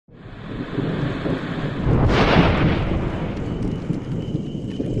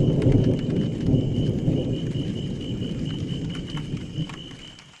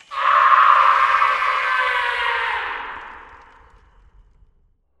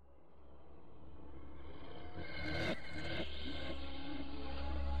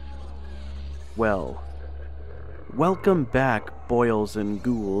Well, welcome back, boils and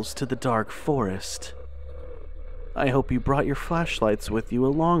ghouls, to the dark forest. I hope you brought your flashlights with you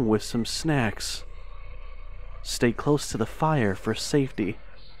along with some snacks. Stay close to the fire for safety,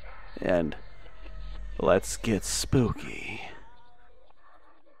 and let's get spooky.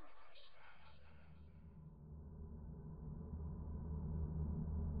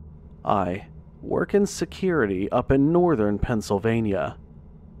 I work in security up in northern Pennsylvania.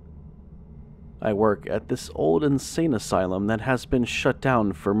 I work at this old insane asylum that has been shut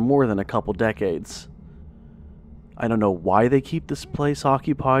down for more than a couple decades. I don't know why they keep this place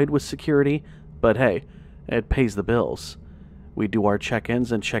occupied with security, but hey, it pays the bills. We do our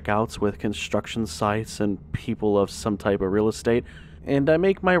check-ins and check-outs with construction sites and people of some type of real estate, and I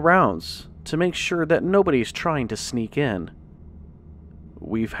make my rounds to make sure that nobody's trying to sneak in.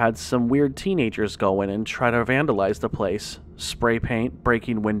 We've had some weird teenagers go in and try to vandalize the place, spray paint,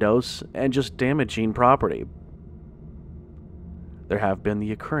 breaking windows, and just damaging property. There have been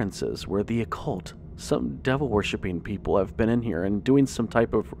the occurrences where the occult, some devil-worshipping people have been in here and doing some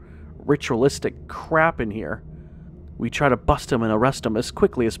type of ritualistic crap in here. We try to bust them and arrest them as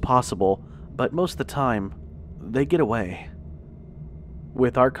quickly as possible, but most of the time, they get away.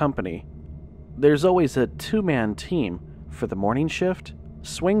 With our company, there's always a two-man team for the morning shift,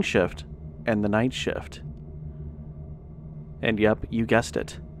 swing shift, and the night shift. And yep, you guessed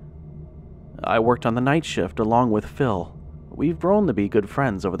it. I worked on the night shift along with Phil. We've grown to be good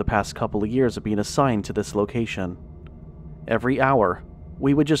friends over the past couple of years of being assigned to this location. Every hour,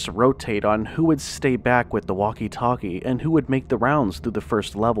 we would just rotate on who would stay back with the walkie-talkie and who would make the rounds through the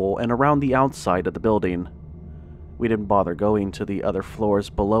first level and around the outside of the building. We didn't bother going to the other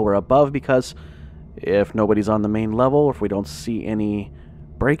floors below or above because if nobody's on the main level, or if we don't see any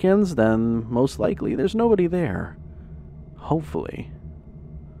break-ins, then most likely there's nobody there. Hopefully.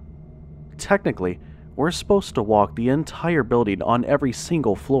 Technically, we're supposed to walk the entire building on every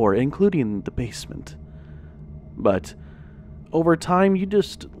single floor, including the basement. But over time, you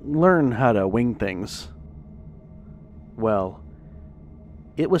just learn how to wing things. Well,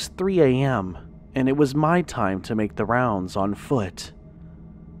 it was 3 a.m., and it was my time to make the rounds on foot.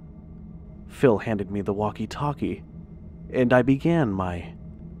 Phil handed me the walkie-talkie, and I began my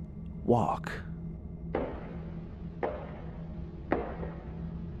walk.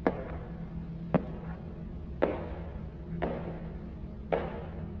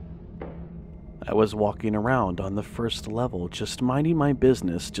 I was walking around on the first level, just minding my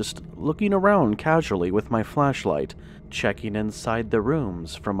business, just looking around casually with my flashlight, checking inside the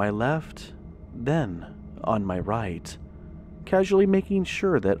rooms from my left, then on my right, casually making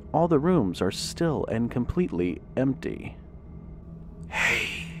sure that all the rooms are still and completely empty.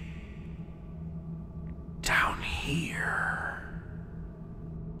 Hey, down here.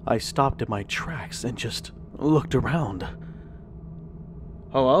 I stopped in my tracks and just looked around.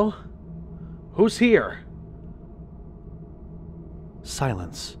 Hello? Who's here?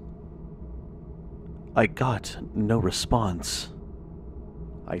 Silence. I got no response.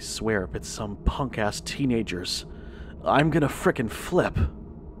 I swear if it's some punk-ass teenagers, I'm gonna frickin' flip,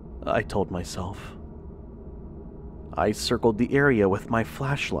 I told myself. I circled the area with my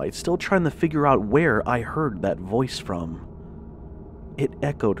flashlight, still trying to figure out where I heard that voice from. It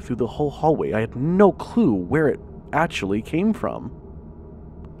echoed through the whole hallway. I had no clue where it actually came from,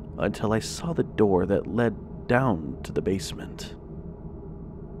 until I saw the door that led down to the basement.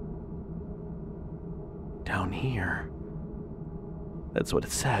 Down here. That's what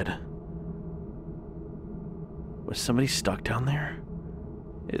it said. Was somebody stuck down there?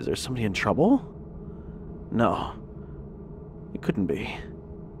 Is there somebody in trouble? No, it couldn't be.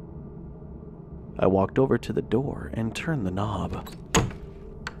 I walked over to the door and turned the knob.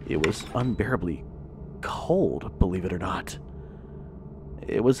 It was unbearably cold, believe it or not.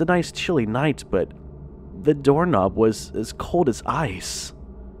 It was a nice chilly night, but the doorknob was as cold as ice.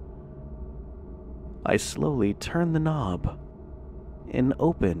 I slowly turned the knob and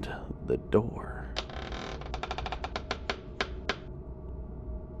opened the door.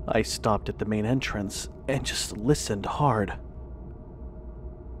 I stopped at the main entrance and just listened hard.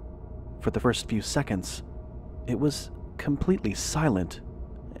 For the first few seconds, it was completely silent,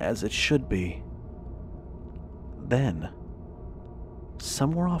 as it should be. Then,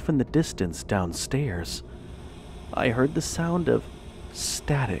 somewhere off in the distance downstairs, I heard the sound of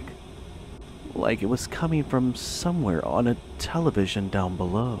static, like it was coming from somewhere on a television down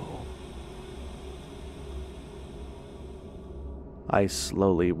below. I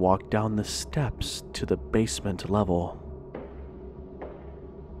slowly walked down the steps to the basement level.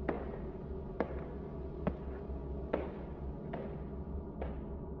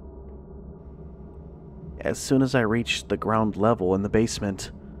 As soon as I reached the ground level in the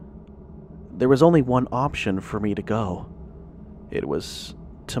basement, there was only one option for me to go. It was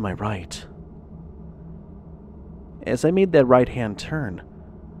to my right. As I made that right-hand turn,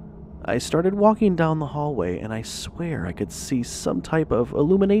 I started walking down the hallway, and I swear I could see some type of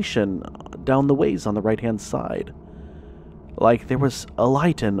illumination down the ways on the right-hand side. Like there was a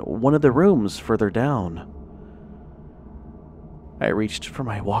light in one of the rooms further down. I reached for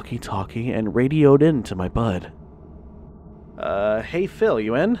my walkie-talkie and radioed in to my bud. Hey Phil,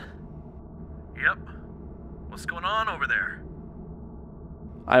 you in? Yep. What's going on over there?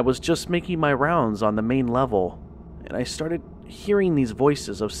 I was just making my rounds on the main level, and I started hearing these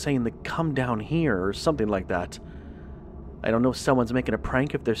voices of saying to come down here or something like that. I don't know if someone's making a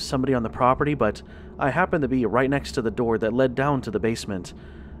prank, if there's somebody on the property, but I happen to be right next to the door that led down to the basement.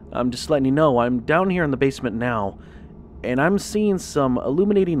 I'm just letting you know, I'm down here in the basement now, and I'm seeing some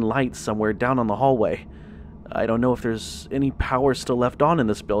illuminating lights somewhere down on the hallway. I don't know if there's any power still left on in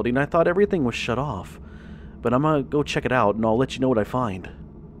this building. I thought everything was shut off, but I'm gonna go check it out, and I'll let you know what I find.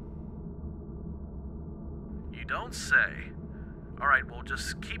 You don't say. Alright, well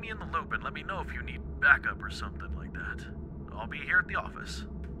just keep me in the loop and let me know if you need backup or something like that. I'll be here at the office.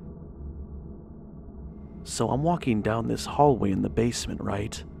 So I'm walking down this hallway in the basement,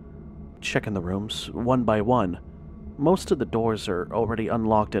 right? Checking the rooms, one by one. Most of the doors are already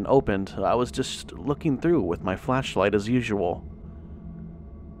unlocked and opened. I was just looking through with my flashlight as usual.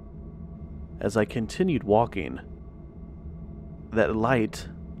 As I continued walking, that light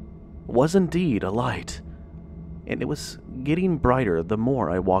was indeed a light, and it was getting brighter the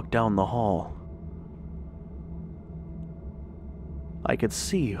more I walked down the hall. I could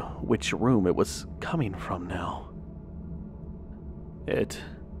see which room it was coming from now. It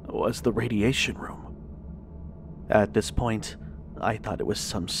was the radiation room. At this point, I thought it was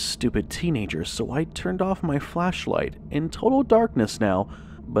some stupid teenager, so I turned off my flashlight in total darkness now,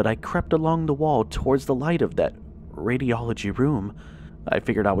 but I crept along the wall towards the light of that radiology room. I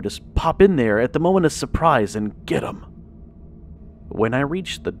figured I would just pop in there at the moment of surprise and get him. When I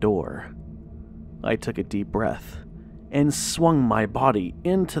reached the door, I took a deep breath and swung my body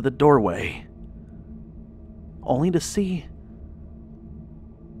into the doorway, only to see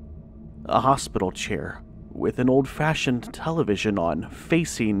a hospital chair with an old-fashioned television on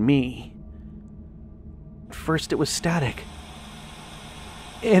facing me. First it was static,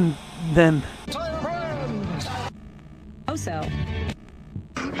 and then... Also.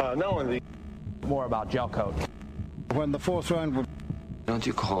 No, more about gel coat. When the fourth round would... Don't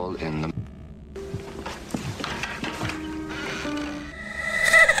you call in the...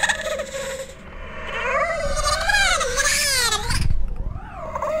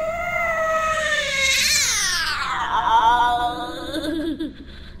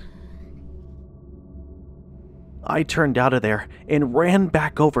 I turned out of there and ran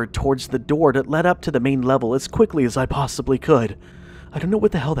back over towards the door that led up to the main level as quickly as I possibly could. I don't know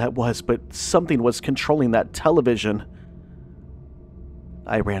what the hell that was, but something was controlling that television.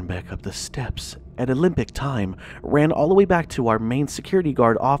 I ran back up the steps at Olympic time, ran all the way back to our main security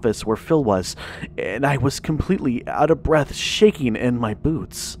guard office where Phil was, and I was completely out of breath, shaking in my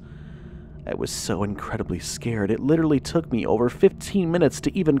boots. I was so incredibly scared, it literally took me over 15 minutes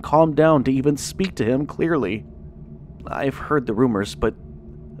to even calm down, to even speak to him clearly. I've heard the rumors, but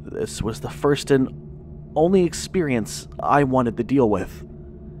this was the first and only experience I wanted to deal with.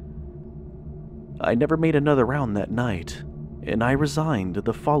 I never made another round that night, and I resigned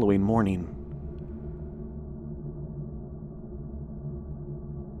the following morning.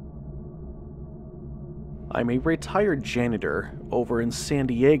 I'm a retired janitor over in San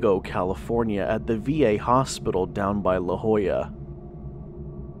Diego, California at the VA hospital down by La Jolla.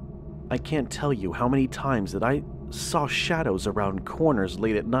 I can't tell you how many times that I saw shadows around corners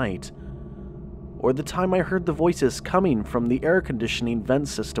late at night, or the time I heard the voices coming from the air conditioning vent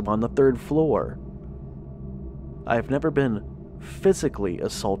system on the 3rd floor. I've never been physically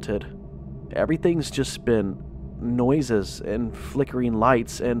assaulted. Everything's just been noises and flickering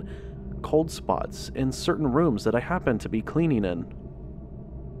lights and cold spots in certain rooms that I happen to be cleaning in.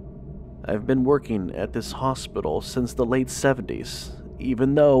 I've been working at this hospital since the late 70s.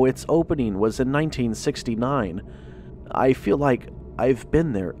 Even though its opening was in 1969, I feel like I've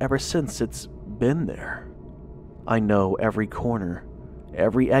been there ever since it's been there. I know every corner,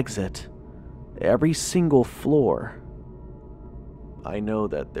 every exit, every single floor. I know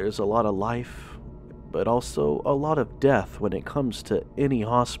that there's a lot of life, but also a lot of death when it comes to any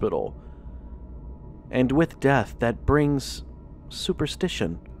hospital. And with death, that brings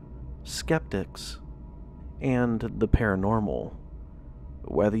superstition, skeptics, and the paranormal.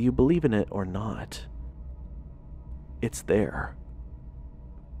 Whether you believe in it or not, it's there.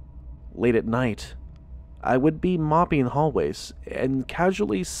 Late at night, I would be mopping hallways and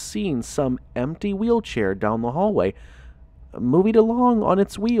casually seeing some empty wheelchair down the hallway, moving along on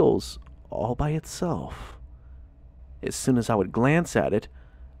its wheels all by itself. As soon as I would glance at it,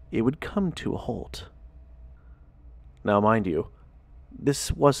 it would come to a halt. Now, mind you,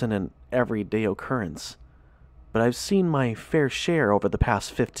 this wasn't an everyday occurrence, but I've seen my fair share over the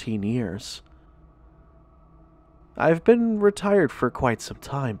past 15 years. I've been retired for quite some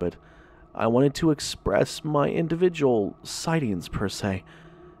time, but I wanted to express my individual sightings per se,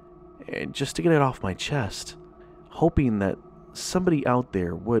 and just to get it off my chest, hoping that somebody out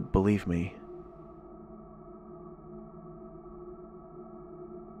there would believe me.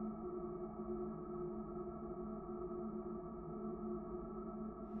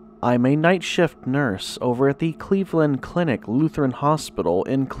 I'm a night shift nurse over at the Cleveland Clinic Lutheran Hospital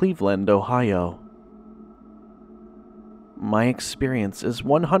in Cleveland, Ohio. My experience is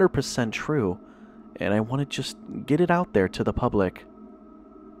 100% true, and I want to just get it out there to the public.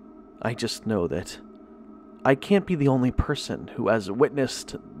 I just know that I can't be the only person who has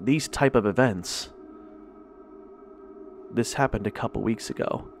witnessed these type of events. This happened a couple weeks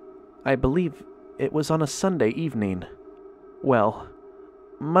ago. I believe it was on a Sunday evening. Well,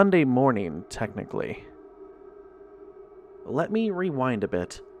 Monday morning, technically. Let me rewind a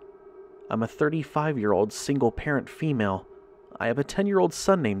bit. I'm a 35-year-old single-parent female. I have a 10-year-old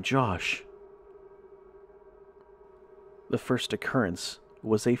son named Josh. The first occurrence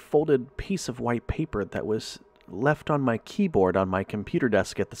was a folded piece of white paper that was left on my keyboard on my computer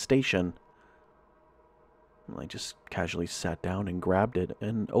desk at the station. I just casually sat down and grabbed it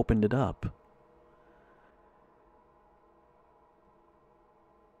and opened it up.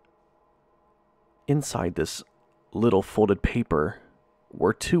 Inside this little folded paper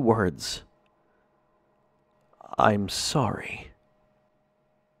were 2 words. I'm sorry.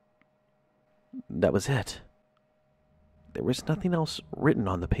 That was it. There was nothing else written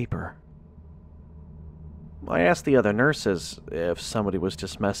on the paper. I asked the other nurses if somebody was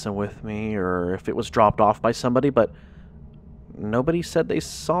just messing with me or if it was dropped off by somebody, but nobody said they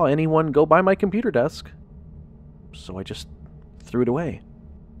saw anyone go by my computer desk. So I just threw it away.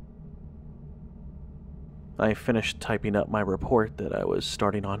 I finished typing up my report that I was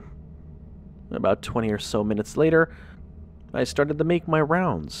starting on. About 20 or so minutes later, I started to make my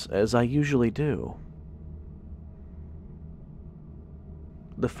rounds, as I usually do.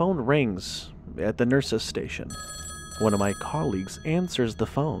 The phone rings at the nurse's station. One of my colleagues answers the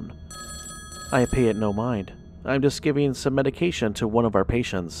phone. I pay it no mind. I'm just giving some medication to one of our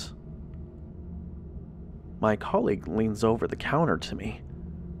patients. My colleague leans over the counter to me.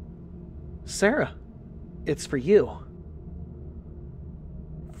 Sarah, it's for you.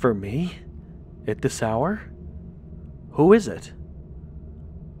 For me? At this hour? Who is it?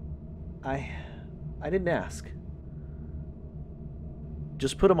 I didn't ask.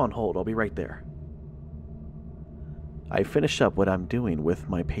 Just put him on hold. I'll be right there. I finish up what I'm doing with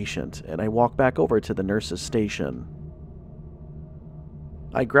my patient, and I walk back over to the nurse's station.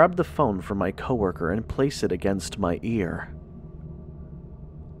 I grab the phone from my coworker and place it against my ear.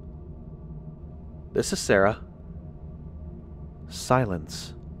 This is Sarah.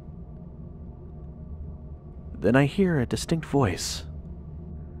 Silence. Then I hear a distinct voice.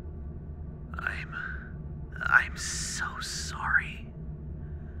 I'm so sorry.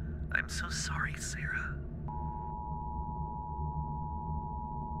 I'm so sorry, Sarah.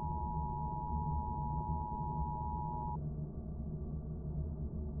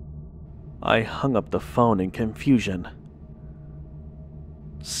 I hung up the phone in confusion.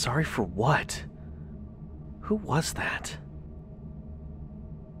 Sorry for what? Who was that?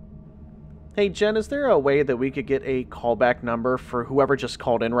 Hey Jen, is there a way that we could get a callback number for whoever just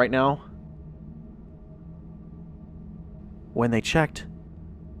called in right now? When they checked,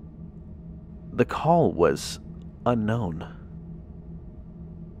 the call was unknown.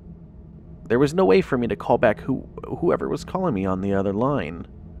 There was no way for me to call back whoever was calling me on the other line.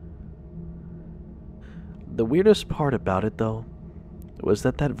 The weirdest part about it, though, was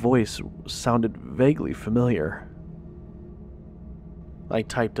that voice sounded vaguely familiar. I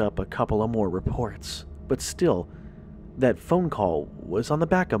typed up a couple of more reports, but still, that phone call was on the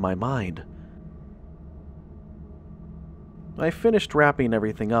back of my mind. I finished wrapping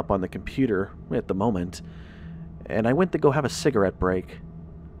everything up on the computer at the moment, and I went to go have a cigarette break.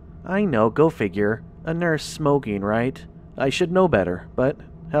 I know, go figure. A nurse smoking, right? I should know better, but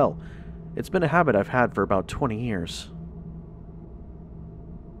hell, it's been a habit I've had for about 20 years.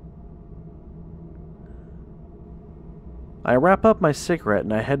 I wrap up my cigarette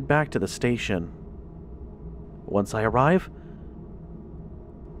and I head back to the station. Once I arrive,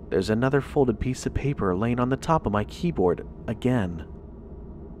 there's another folded piece of paper laying on the top of my keyboard again.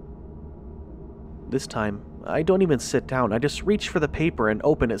 This time, I don't even sit down, I just reach for the paper and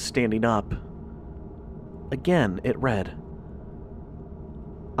open it standing up. Again, it read,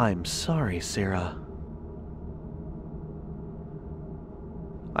 "I'm sorry, Sarah."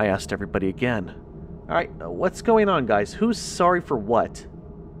 I asked everybody again, "Alright, what's going on, guys? Who's sorry for what?"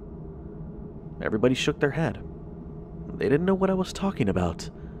 Everybody shook their head. They didn't know what I was talking about.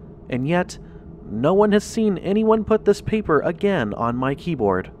 And yet, no one has seen anyone put this paper again on my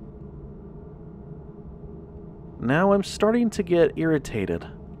keyboard. Now I'm starting to get irritated.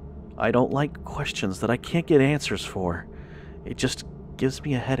 I don't like questions that I can't get answers for. It just gives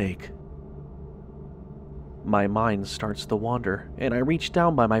me a headache. My mind starts to wander, and I reach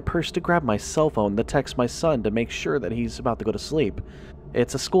down by my purse to grab my cell phone to text my son to make sure that he's about to go to sleep.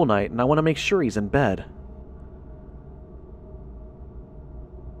 It's a school night, and I want to make sure he's in bed.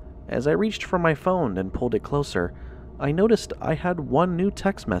 As I reached for my phone and pulled it closer, I noticed I had one new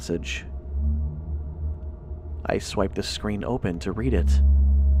text message. I swiped the screen open to read it,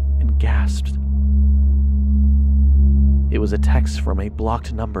 and gasped. It was a text from a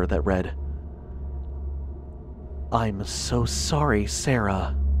blocked number that read, "I'm so sorry,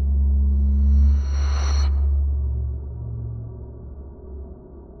 Sarah."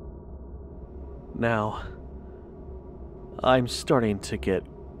 Now, I'm starting to get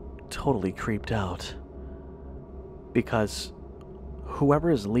totally creeped out. Because whoever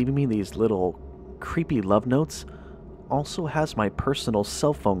is leaving me these little creepy love notes also has my personal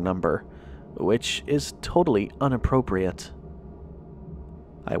cell phone number, which is totally inappropriate.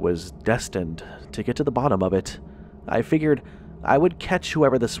 I was destined to get to the bottom of it. I figured I would catch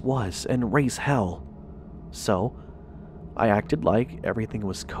whoever this was and raise hell. So, I acted like everything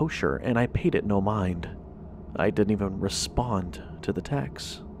was kosher and I paid it no mind. I didn't even respond to the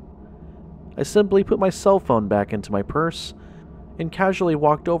text. I simply put my cell phone back into my purse and casually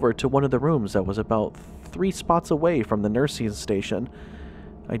walked over to one of the rooms that was about 3 spots away from the nursing station.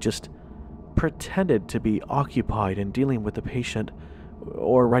 I just pretended to be occupied in dealing with the patient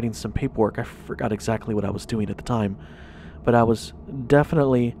or writing some paperwork. I forgot exactly what I was doing at the time, but I was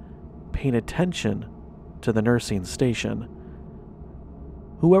definitely paying attention to the nursing station.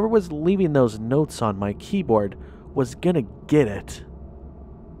 Whoever was leaving those notes on my keyboard was gonna get it.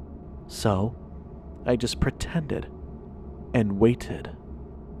 So, I just pretended and waited.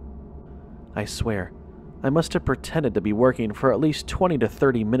 I swear, I must have pretended to be working for at least 20 to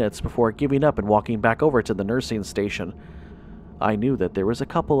 30 minutes before giving up and walking back over to the nursing station. I knew that there was a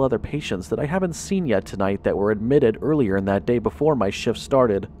couple other patients that I haven't seen yet tonight that were admitted earlier in that day before my shift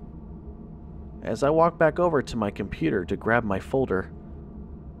started. As I walked back over to my computer to grab my folder,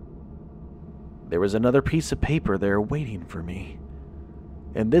 there was another piece of paper there waiting for me.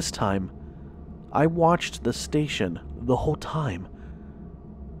 And this time, I watched the station the whole time.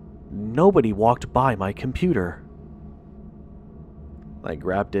 Nobody walked by my computer. I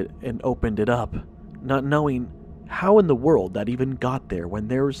grabbed it and opened it up, not knowing how in the world that even got there when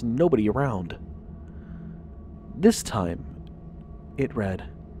there was nobody around. This time, it read,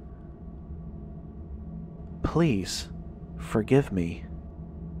 "Please, forgive me."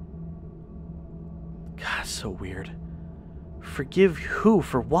 God, so weird. Forgive who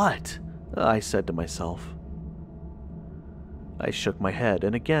for what? I said to myself. I shook my head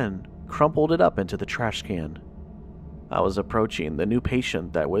and again crumpled it up into the trash can. I was approaching the new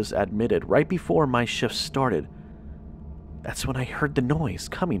patient that was admitted right before my shift started. That's when I heard the noise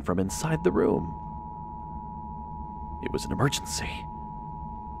coming from inside the room. It was an emergency.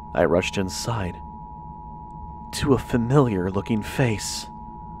 I rushed inside to a familiar-looking face.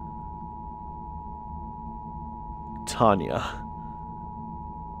 Tanya.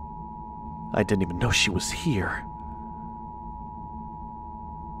 I didn't even know she was here.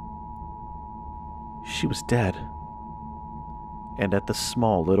 She was dead. And at the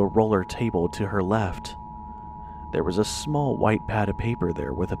small little roller table to her left, there was a small white pad of paper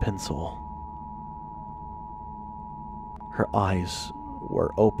there with a pencil. Her eyes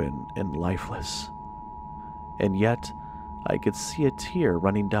were open and lifeless, and yet I could see a tear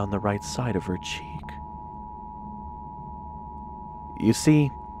running down the right side of her cheek. You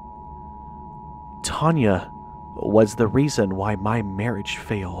see, Tanya was the reason why my marriage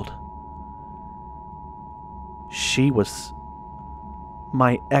failed. She was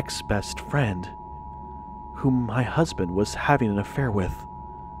my ex-best friend, whom my husband was having an affair with.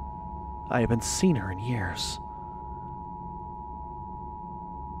 I haven't seen her in years.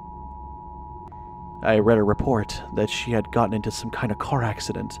 I read a report that she had gotten into some kind of car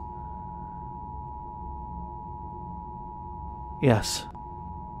accident. Yes.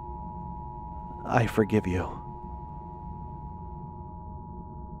 I forgive you.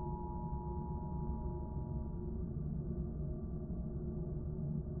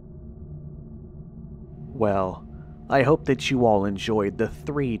 Well, I hope that you all enjoyed the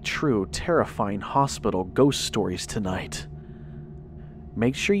 3 true terrifying hospital ghost stories tonight.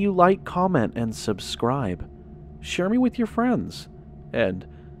 Make sure you like, comment, and subscribe. Share me with your friends. And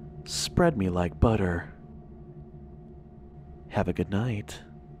spread me like butter. Have a good night.